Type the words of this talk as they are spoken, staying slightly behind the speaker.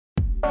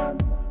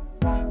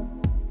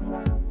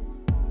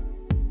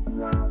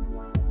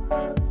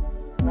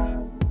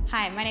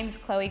my name is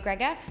Chloe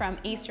Gregor from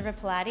East River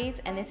Pilates,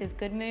 and this is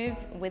Good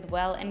Moves with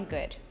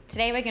Well+Good.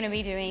 Today we're going to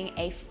be doing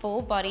a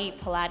full body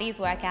Pilates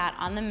workout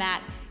on the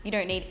mat. You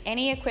don't need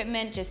any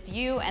equipment, just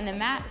you and the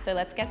mat, so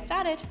let's get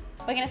started.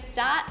 We're going to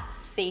start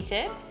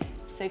seated,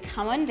 so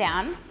come on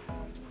down.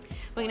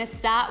 We're going to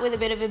start with a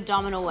bit of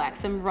abdominal work,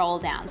 some roll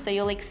down. So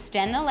you'll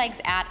extend the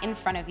legs out in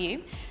front of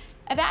you.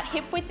 About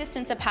hip width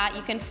distance apart,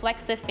 you can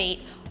flex the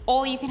feet,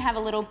 or you can have a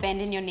little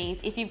bend in your knees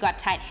if you've got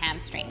tight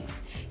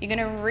hamstrings. You're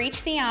going to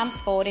reach the arms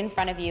forward in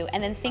front of you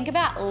and then think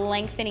about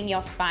lengthening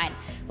your spine,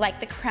 like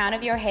the crown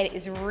of your head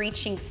is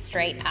reaching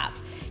straight up.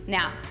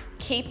 Now,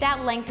 keep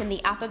that length in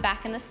the upper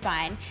back and the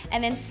spine,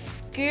 and then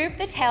scoop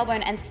the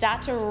tailbone and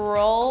start to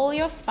roll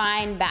your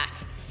spine back.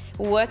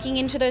 Working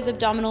into those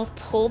abdominals,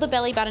 pull the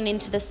belly button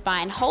into the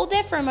spine. Hold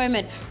there for a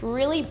moment,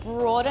 really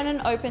broaden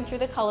and open through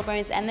the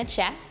collarbones and the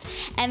chest,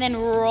 and then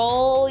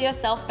roll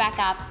yourself back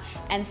up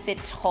and sit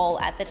tall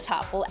at the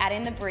top. We'll add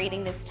in the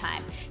breathing this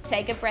time.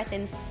 Take a breath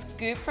in,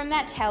 scoop from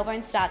that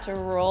tailbone, start to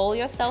roll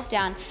yourself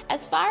down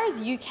as far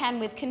as you can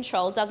with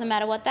control, doesn't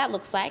matter what that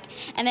looks like,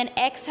 and then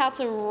exhale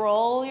to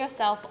roll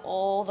yourself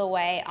all the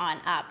way on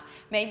up.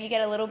 Maybe you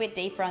get a little bit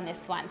deeper on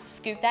this one.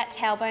 Scoop that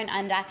tailbone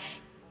under,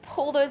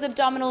 pull those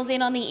abdominals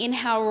in on the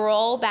inhale,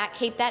 roll back,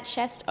 keep that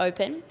chest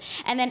open,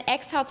 and then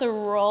exhale to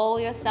roll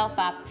yourself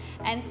up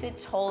and sit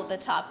tall at the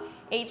top.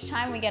 Each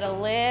time we get a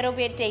little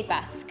bit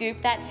deeper.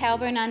 Scoop that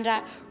tailbone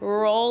under,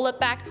 roll it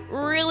back,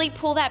 really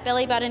pull that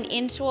belly button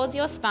in towards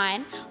your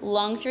spine,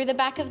 long through the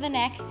back of the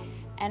neck,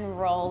 and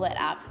roll it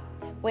up.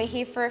 We're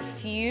here for a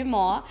few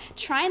more.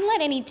 Try and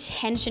let any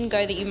tension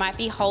go that you might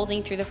be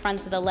holding through the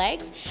fronts of the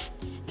legs,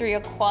 through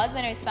your quads.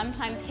 I know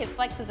sometimes hip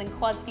flexors and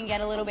quads can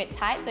get a little bit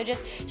tight, so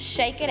just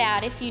shake it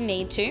out if you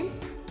need to.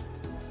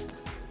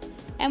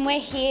 And we're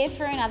here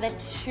for another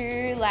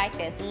two like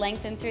this.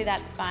 Lengthen through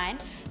that spine.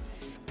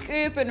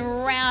 Scoop and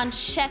round,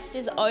 chest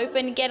is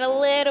open, get a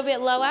little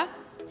bit lower.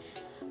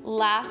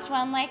 Last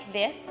one like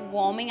this,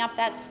 warming up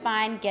that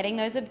spine, getting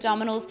those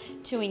abdominals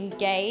to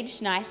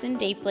engage nice and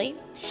deeply.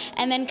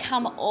 And then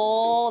come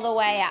all the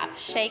way up.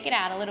 Shake it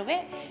out a little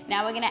bit.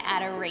 Now we're gonna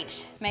add a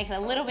reach, make it a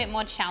little bit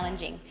more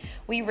challenging.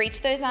 We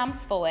reach those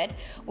arms forward.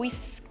 We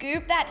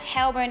scoop that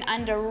tailbone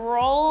under,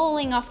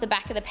 rolling off the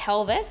back of the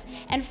pelvis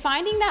and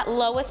finding that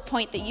lowest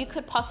point that you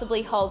could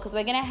possibly hold, because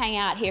we're gonna hang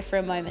out here for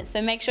a moment.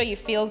 So make sure you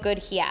feel good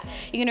here.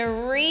 You're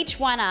gonna reach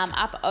one arm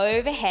up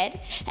overhead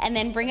and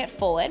then bring it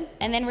forward,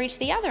 and then reach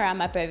the other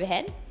arm up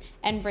overhead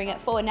and bring it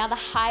forward. Now the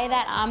higher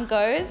that arm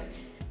goes,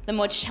 the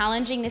more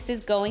challenging this is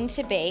going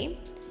to be.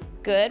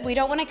 Good. We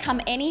don't want to come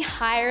any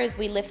higher as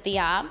we lift the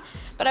arm,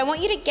 but I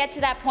want you to get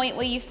to that point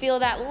where you feel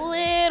that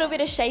little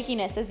bit of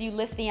shakiness as you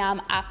lift the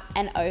arm up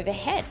and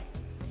overhead.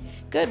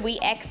 Good. We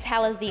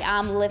exhale as the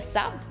arm lifts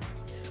up.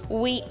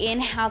 We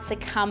inhale to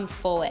come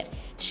forward.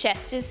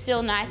 Chest is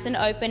still nice and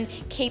open.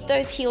 Keep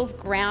those heels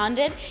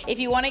grounded. If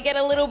you want to get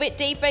a little bit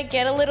deeper,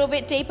 get a little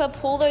bit deeper.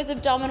 Pull those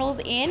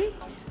abdominals in.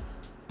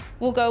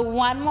 We'll go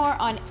one more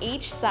on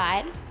each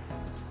side.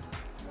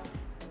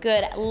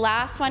 Good.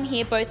 Last one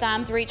here, both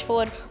arms reach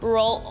forward,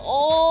 roll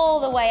all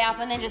the way up,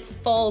 and then just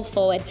fold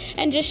forward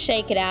and just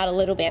shake it out a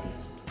little bit.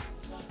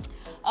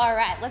 All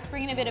right, let's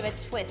bring in a bit of a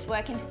twist,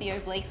 work into the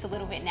obliques a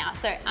little bit now.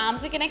 So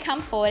arms are gonna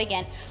come forward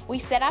again. We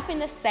set up in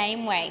the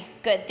same way.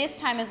 Good. This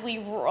time as we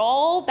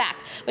roll back,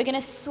 we're gonna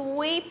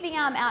sweep the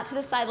arm out to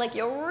the side like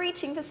you're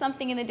reaching for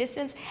something in the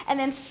distance, and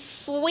then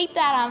sweep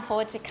that arm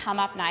forward to come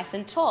up nice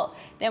and tall.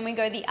 Then we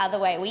go the other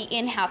way. We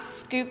inhale,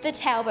 scoop the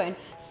tailbone,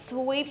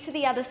 sweep to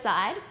the other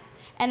side,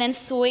 and then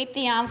sweep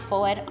the arm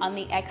forward on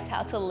the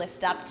exhale to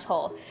lift up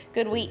tall.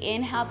 Good. We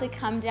inhale to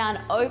come down,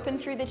 open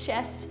through the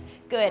chest.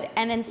 Good.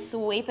 And then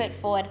sweep it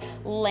forward,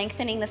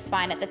 lengthening the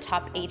spine at the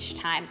top each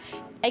time.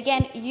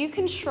 Again, you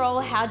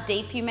control how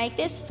deep you make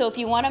this. So if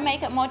you want to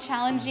make it more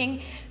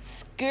challenging,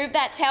 scoop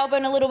that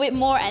tailbone a little bit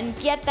more and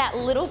get that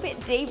little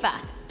bit deeper.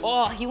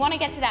 Oh, you want to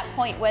get to that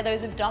point where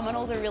those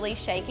abdominals are really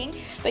shaking,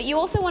 but you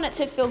also want it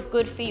to feel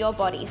good for your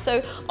body.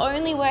 So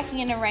only working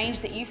in a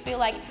range that you feel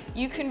like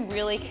you can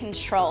really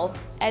control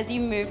as you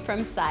move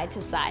from side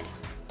to side.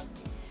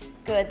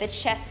 Good. The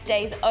chest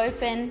stays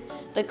open.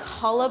 The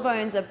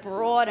collarbones are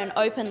broad and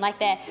open like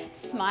they're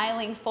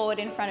smiling forward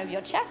in front of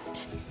your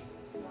chest.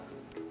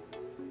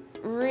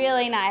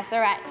 Really nice.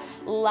 All right.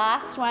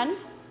 Last one.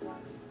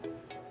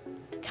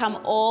 Come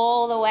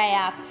all the way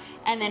up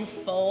and then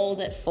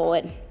fold it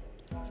forward.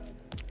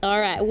 All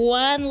right,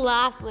 one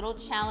last little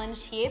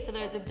challenge here for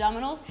those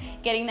abdominals,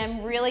 getting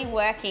them really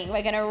working.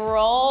 We're gonna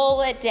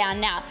roll it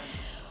down. Now,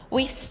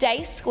 we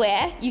stay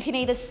square. You can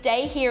either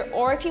stay here,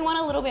 or if you want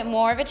a little bit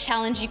more of a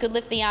challenge, you could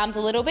lift the arms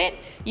a little bit.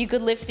 You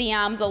could lift the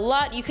arms a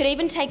lot. You could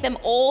even take them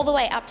all the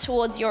way up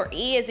towards your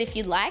ears if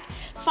you'd like.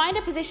 Find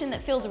a position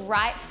that feels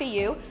right for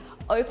you.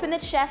 Open the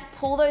chest,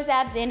 pull those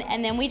abs in,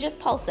 and then we just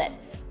pulse it.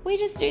 We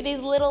just do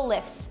these little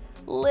lifts,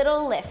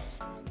 little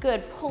lifts.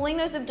 Good. Pulling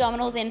those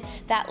abdominals in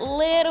that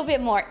little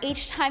bit more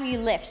each time you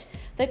lift.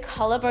 The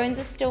collarbones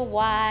are still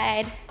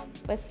wide.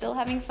 We're still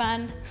having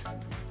fun,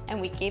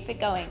 and we keep it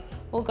going.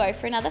 We'll go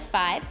for another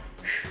 5,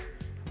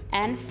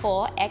 and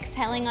 4.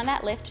 Exhaling on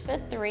that lift for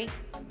 3,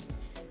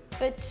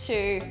 for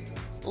 2.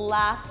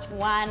 Last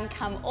 1,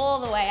 come all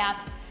the way up.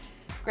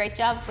 Great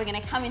job. We're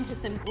gonna come into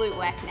some glute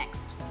work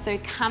next. So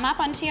come up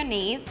onto your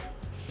knees,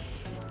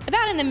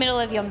 about in the middle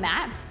of your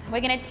mat. We're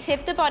gonna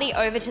tip the body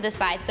over to the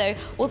side. So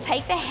we'll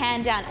take the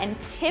hand down and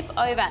tip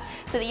over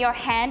so that your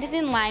hand is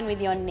in line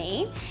with your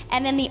knee,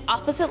 and then the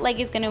opposite leg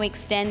is gonna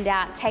extend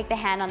out. Take the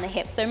hand on the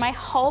hip. So my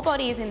whole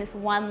body is in this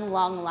one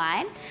long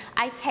line.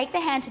 I take the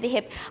hand to the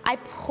hip, I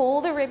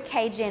pull the rib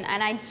cage in,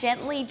 and I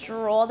gently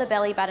draw the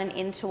belly button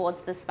in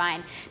towards the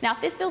spine. Now,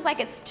 if this feels like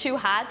it's too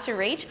hard to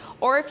reach,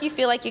 or if you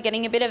feel like you're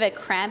getting a bit of a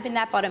cramp in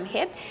that bottom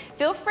hip,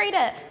 feel free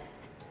to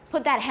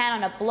put that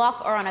hand on a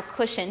block or on a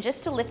cushion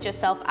just to lift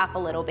yourself up a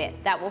little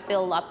bit. That will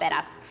feel a lot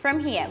better.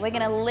 From here, we're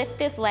gonna lift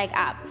this leg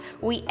up.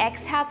 We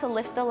exhale to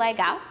lift the leg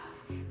up,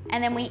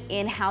 and then we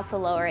inhale to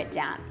lower it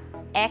down.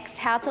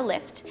 Exhale to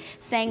lift,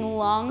 staying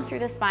long through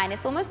the spine.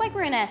 It's almost like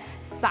we're in a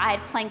side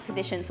plank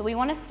position, so we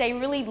wanna stay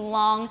really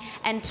long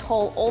and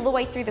tall all the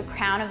way through the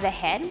crown of the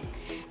head.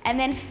 And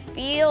then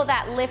feel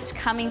that lift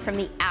coming from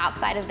the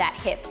outside of that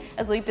hip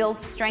as we build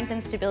strength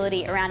and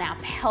stability around our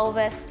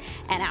pelvis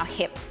and our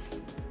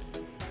hips.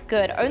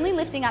 Good, only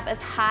lifting up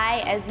as high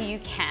as you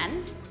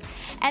can.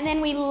 And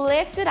then we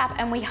lift it up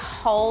and we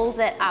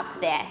hold it up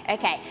there.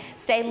 Okay,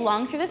 stay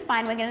long through the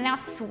spine. We're gonna now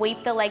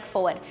sweep the leg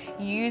forward.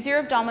 Use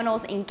your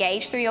abdominals,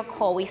 engage through your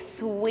core. We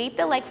sweep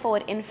the leg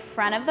forward in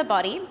front of the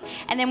body,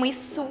 and then we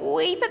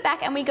sweep it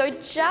back and we go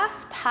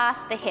just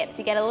past the hip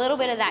to get a little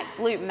bit of that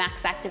glute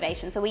max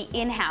activation. So we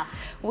inhale,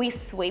 we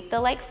sweep the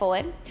leg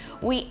forward,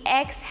 we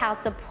exhale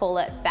to pull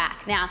it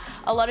back. Now,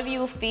 a lot of you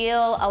will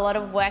feel a lot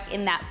of work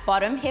in that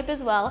bottom hip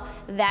as well.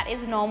 That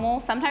is normal.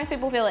 Sometimes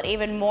people feel it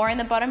even more in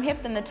the bottom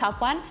hip than the top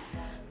one.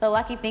 The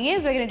lucky thing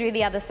is we're gonna do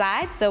the other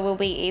side, so we'll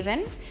be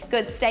even.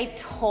 Good, stay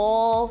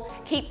tall,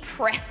 keep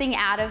pressing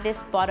out of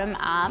this bottom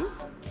arm.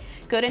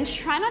 Good, and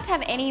try not to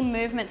have any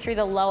movement through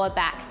the lower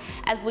back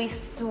as we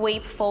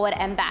sweep forward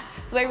and back.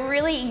 So we're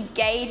really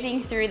engaging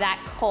through that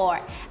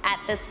core at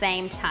the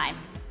same time.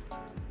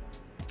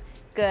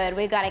 Good,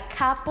 we've got a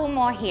couple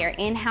more here.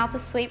 Inhale to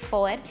sweep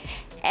forward,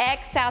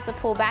 exhale to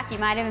pull back. You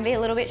might even be a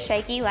little bit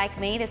shaky like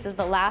me. This is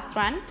the last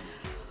one.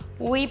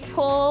 We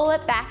pull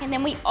it back and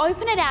then we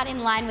open it out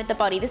in line with the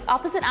body. This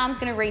opposite arm's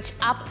gonna reach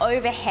up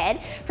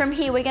overhead. From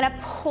here, we're gonna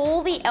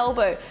pull the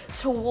elbow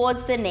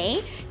towards the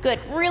knee. Good,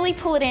 really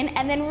pull it in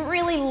and then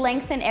really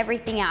lengthen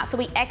everything out. So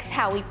we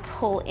exhale, we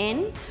pull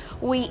in.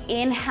 We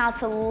inhale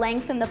to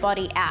lengthen the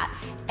body out.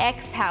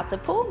 Exhale to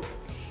pull.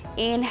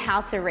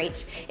 Inhale to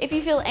reach. If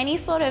you feel any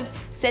sort of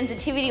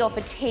sensitivity or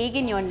fatigue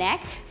in your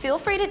neck, feel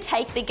free to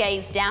take the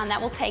gaze down.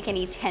 That will take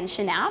any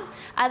tension out.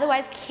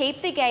 Otherwise,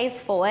 keep the gaze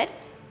forward.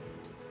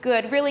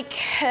 Good, really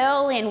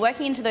curl in,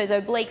 working into those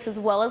obliques as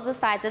well as the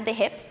sides of the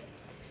hips.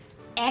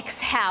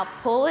 Exhale,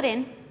 pull it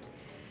in.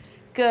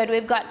 Good,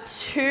 we've got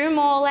 2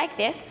 more like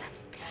this.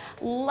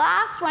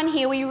 Last one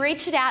here, we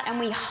reach it out and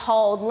we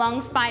hold.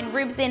 Long spine,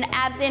 ribs in,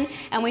 abs in,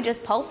 and we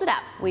just pulse it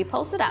up. We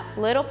pulse it up,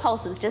 little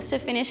pulses just to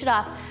finish it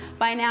off.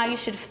 By now you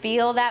should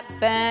feel that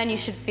burn, you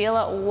should feel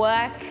it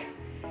work.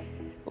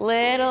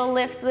 Little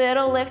lifts,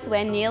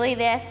 we're nearly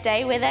there,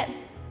 stay with it.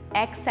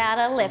 Exhale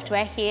to lift,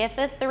 we're here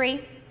for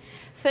 3.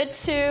 For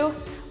 2,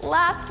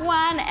 last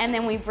 1, and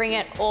then we bring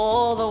it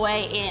all the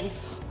way in.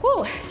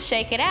 Whew,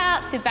 shake it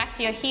out, sit back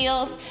to your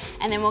heels,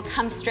 and then we'll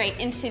come straight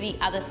into the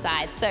other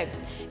side. So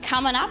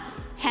coming up,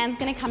 hand's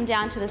gonna come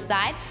down to the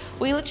side.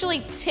 We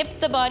literally tip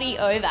the body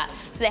over.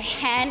 So the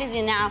hand is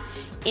now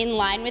in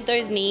line with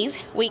those knees.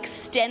 We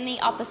extend the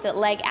opposite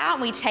leg out,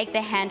 and we take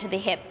the hand to the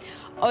hip.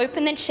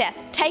 Open the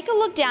chest, take a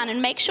look down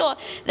and make sure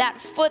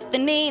that foot, the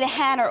knee, the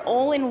hand are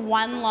all in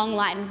one long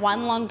line,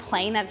 one long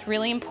plane. That's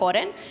really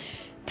important.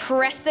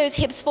 Press those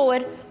hips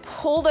forward,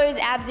 pull those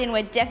abs in.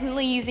 We're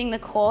definitely using the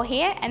core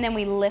here, and then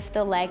we lift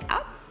the leg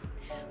up.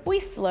 We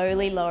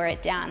slowly lower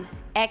it down.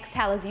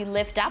 Exhale as you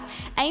lift up,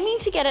 aiming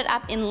to get it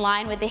up in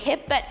line with the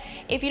hip, but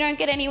if you don't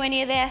get anywhere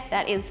near there,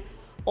 that is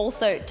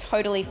also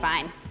totally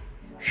fine.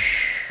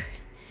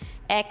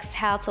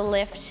 Exhale to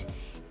lift,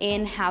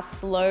 inhale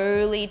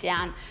slowly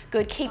down.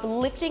 Good, keep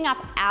lifting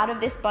up out of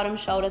this bottom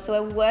shoulder.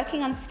 So we're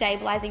working on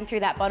stabilizing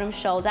through that bottom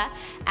shoulder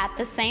at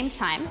the same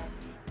time.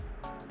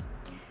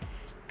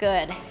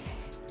 Good,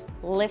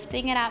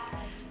 lifting it up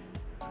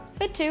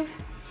for 2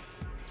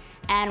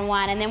 and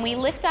 1, and then we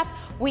lift up,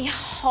 we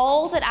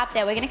hold it up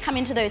there. We're gonna come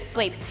into those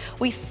sweeps.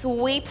 We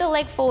sweep the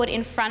leg forward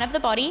in front of the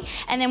body,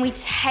 and then we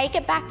take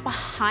it back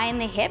behind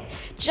the hip,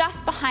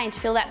 just behind, to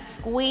feel that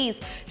squeeze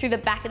through the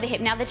back of the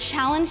hip. Now the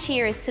challenge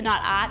here is to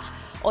not arch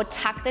or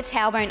tuck the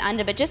tailbone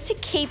under, but just to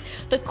keep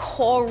the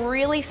core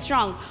really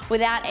strong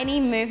without any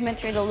movement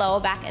through the lower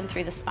back and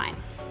through the spine.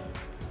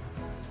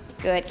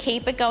 Good,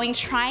 keep it going.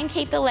 Try and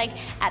keep the leg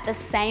at the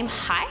same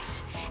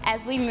height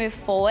as we move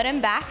forward and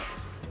back.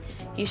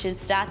 You should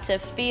start to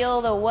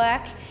feel the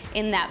work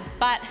in that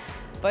butt,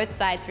 both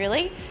sides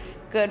really.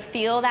 Good,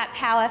 feel that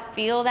power,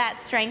 feel that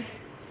strength.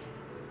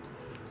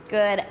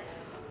 Good.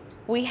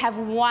 We have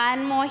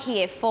 1 more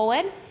here,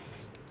 forward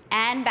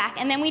and back.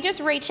 And then we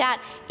just reach out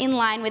in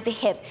line with the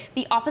hip.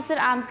 The opposite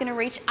arm's gonna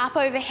reach up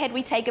overhead.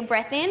 We take a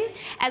breath in.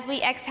 As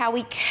we exhale,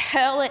 we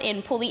curl it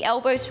in. Pull the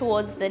elbow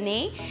towards the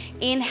knee.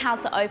 Inhale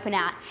to open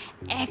out.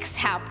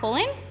 Exhale, pull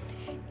in.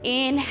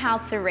 Inhale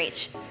to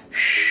reach.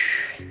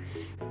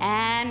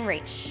 And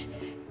reach.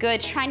 Good,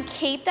 try and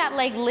keep that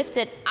leg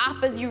lifted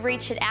up as you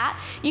reach it out.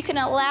 You can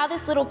allow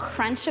this little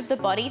crunch of the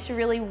body to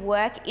really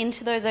work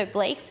into those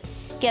obliques.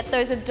 Get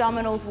those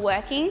abdominals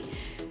working.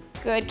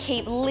 Good,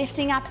 keep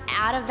lifting up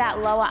out of that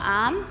lower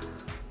arm.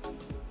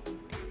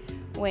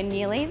 We're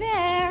nearly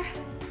there.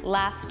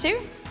 Last two.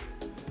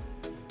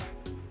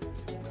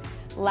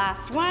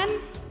 Last one.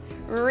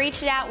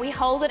 Reach it out, we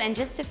hold it, and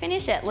just to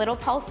finish it, little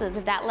pulses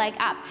of that leg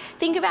up.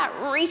 Think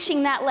about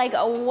reaching that leg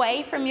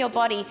away from your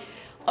body.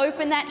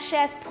 Open that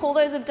chest, pull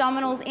those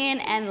abdominals in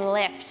and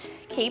lift.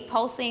 Keep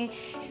pulsing,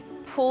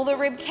 pull the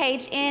rib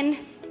cage in,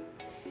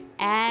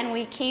 and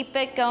we keep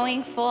it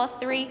going for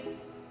 3,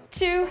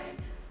 2,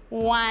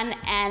 1,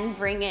 and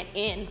bring it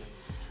in.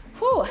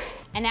 Whew.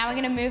 And now we're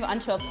gonna move on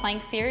to a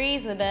plank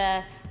series with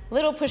a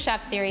little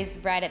push-up series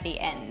right at the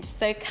end.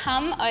 So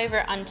come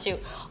over onto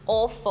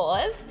all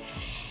fours.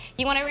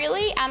 You want to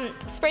really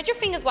spread your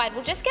fingers wide.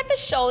 We'll just get the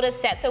shoulders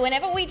set. So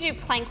whenever we do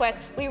plank work,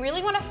 we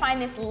really want to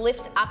find this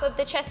lift up of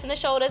the chest and the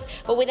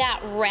shoulders, but without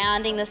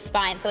rounding the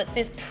spine. So it's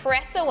this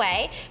press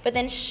away, but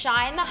then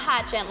shine the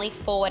heart gently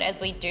forward as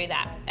we do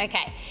that.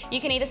 Okay, you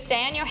can either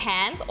stay on your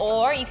hands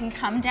or you can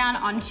come down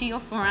onto your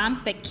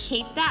forearms, but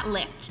keep that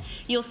lift.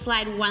 You'll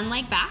slide one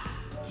leg back.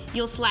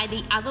 You'll slide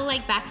the other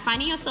leg back,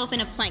 finding yourself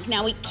in a plank.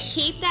 Now we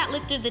keep that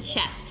lift of the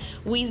chest.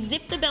 We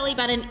zip the belly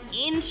button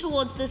in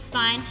towards the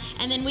spine,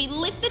 and then we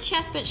lift the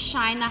chest but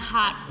shine the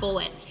heart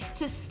forward.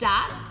 To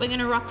start, we're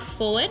gonna rock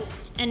forward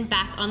and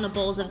back on the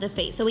balls of the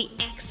feet. So we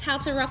exhale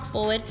to rock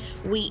forward,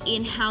 we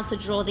inhale to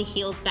draw the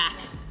heels back.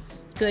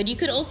 Good, you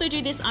could also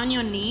do this on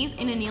your knees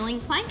in a kneeling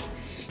plank.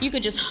 You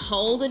could just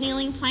hold a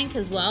kneeling plank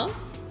as well.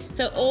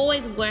 So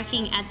always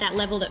working at that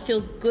level that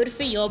feels good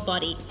for your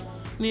body.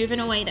 Move in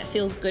a way that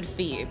feels good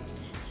for you.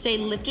 Stay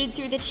lifted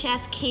through the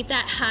chest, keep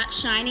that heart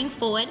shining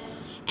forward,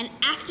 and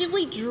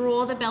actively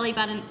draw the belly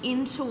button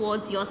in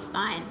towards your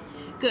spine.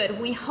 Good,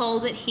 we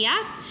hold it here,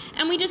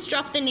 and we just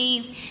drop the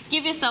knees.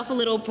 Give yourself a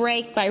little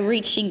break by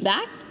reaching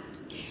back.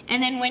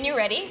 And then when you're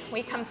ready,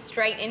 we come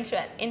straight into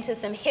it, into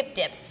some hip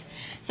dips.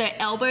 So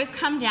elbows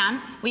come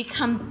down, we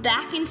come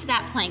back into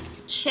that plank,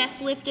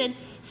 chest lifted,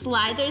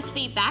 slide those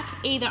feet back,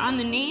 either on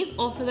the knees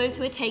or for those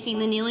who are taking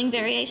the kneeling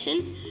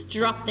variation,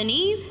 drop the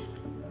knees,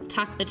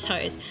 tuck the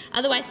toes.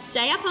 Otherwise,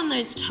 stay up on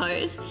those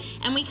toes,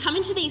 and we come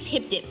into these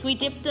hip dips. We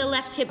dip the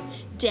left hip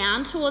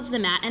down towards the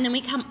mat, and then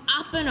we come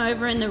up and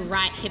over, and the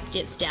right hip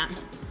dips down.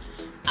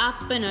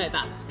 Up and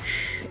over.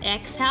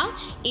 Exhale,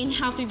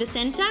 inhale through the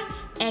center,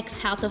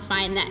 exhale to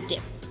find that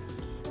dip.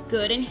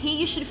 Good, and here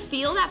you should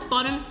feel that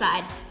bottom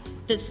side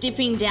that's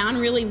dipping down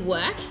really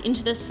work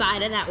into the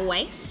side of that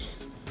waist.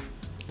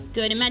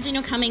 Good, imagine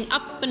you're coming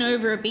up and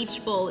over a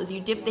beach ball as you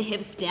dip the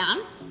hips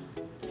down.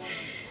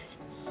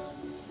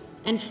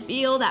 And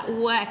feel that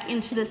work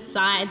into the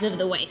sides of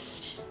the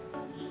waist.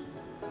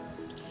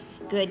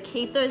 Good,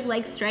 keep those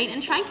legs straight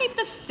and try and keep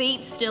the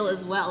feet still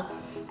as well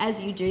as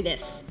you do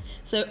this.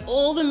 So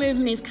all the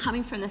movement is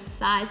coming from the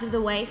sides of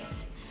the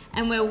waist,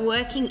 and we're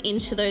working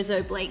into those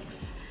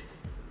obliques.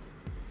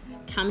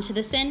 Come to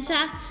the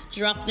center,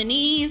 drop the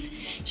knees,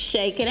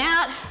 shake it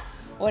out,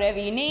 whatever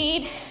you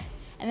need.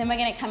 And then we're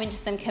gonna come into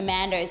some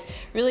commandos,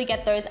 really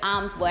get those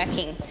arms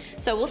working.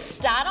 So we'll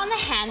start on the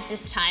hands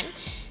this time.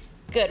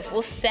 Good,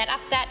 we'll set up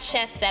that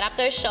chest, set up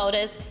those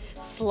shoulders,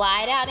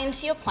 slide out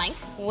into your plank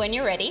when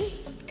you're ready.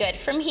 Good,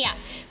 from here.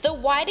 The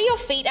wider your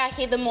feet are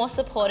here, the more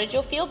supported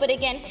you'll feel, but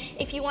again,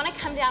 if you wanna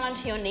come down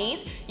onto your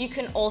knees, you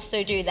can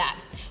also do that.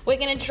 We're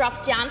gonna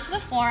drop down to the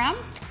forearm,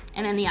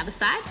 and then the other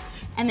side,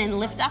 and then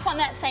lift up on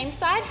that same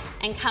side,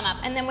 and come up,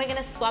 and then we're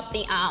gonna swap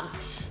the arms.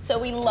 So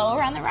we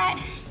lower on the right,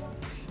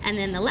 and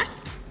then the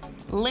left,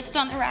 lift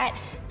on the right,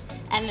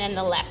 and then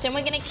the left, and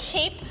we're gonna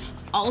keep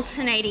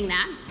alternating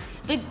that.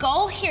 The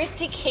goal here is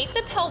to keep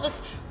the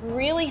pelvis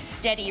really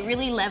steady,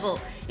 really level.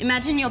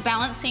 Imagine you're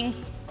balancing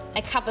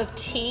a cup of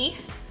tea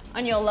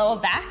on your lower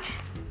back,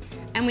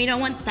 and we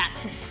don't want that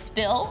to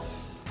spill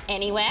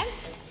anywhere.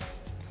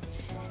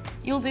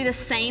 You'll do the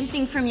same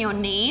thing from your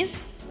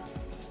knees.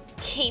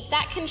 Keep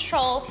that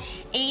control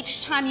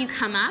each time you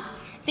come up.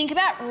 Think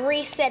about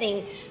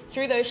resetting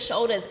through those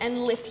shoulders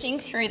and lifting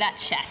through that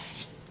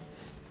chest.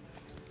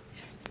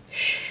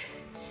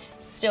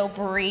 Still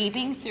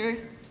breathing through.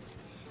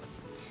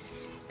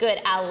 Good,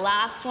 our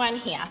last one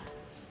here.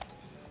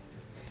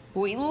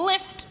 We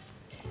lift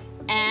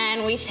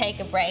and we take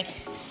a break.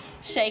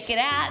 Shake it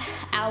out.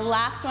 Our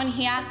last one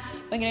here,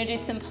 we're gonna do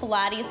some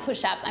Pilates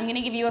push-ups. I'm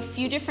gonna give you a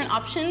few different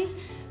options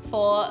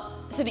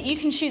so that you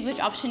can choose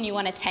which option you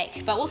wanna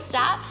take. But we'll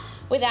start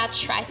with our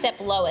tricep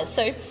lowers.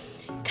 So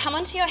come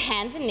onto your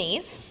hands and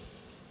knees.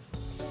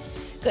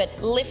 Good,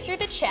 lift through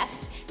the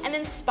chest and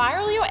then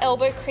spiral your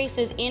elbow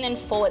creases in and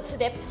forward so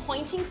they're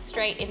pointing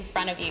straight in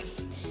front of you.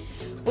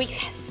 We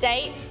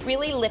stay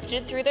really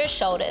lifted through those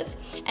shoulders,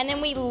 and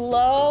then we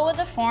lower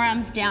the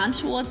forearms down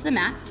towards the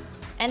mat,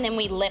 and then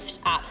we lift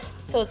up.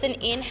 So it's an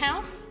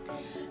inhale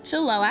to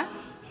lower,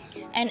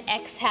 and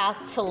exhale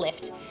to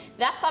lift.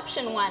 That's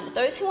option one.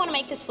 Those who want to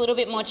make this a little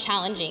bit more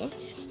challenging,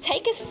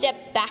 take a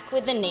step back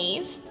with the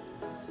knees,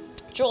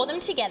 draw them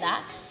together,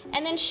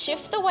 and then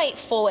shift the weight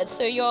forward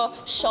so your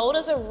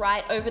shoulders are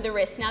right over the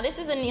wrists. Now this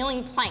is a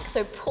kneeling plank,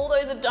 so pull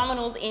those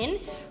abdominals in,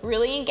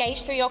 really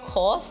engage through your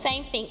core.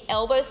 Same thing,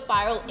 elbows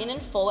spiral in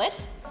and forward.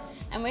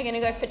 And we're gonna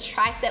go for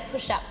tricep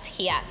push-ups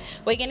here.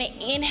 We're gonna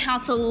inhale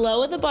to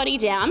lower the body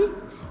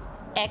down,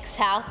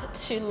 exhale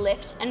to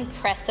lift and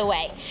press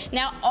away.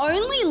 Now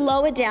only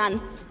lower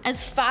down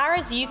as far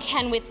as you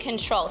can with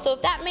control. So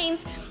if that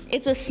means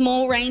it's a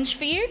small range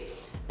for you,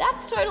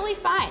 that's totally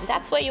fine.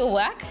 That's where you'll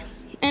work.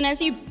 And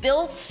as you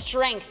build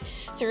strength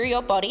through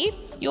your body,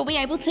 you'll be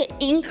able to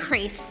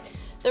increase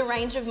the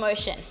range of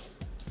motion.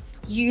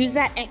 Use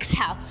that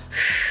exhale.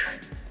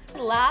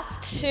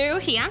 Last two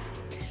here.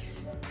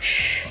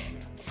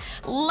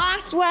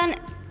 Last one,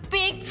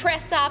 big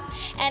press up,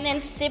 and then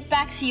sit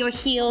back to your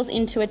heels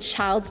into a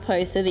child's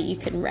pose so that you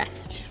can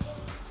rest.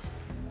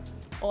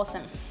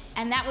 Awesome.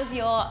 And that was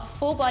your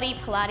full body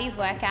Pilates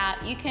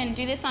workout. You can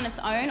do this on its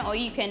own, or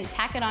you can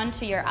tack it on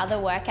to your other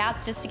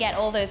workouts just to get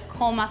all those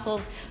core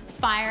muscles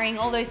firing,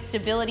 all those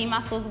stability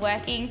muscles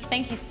working.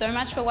 Thank you so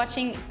much for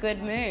watching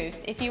Good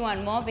Moves. If you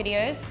want more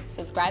videos,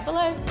 subscribe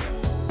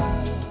below.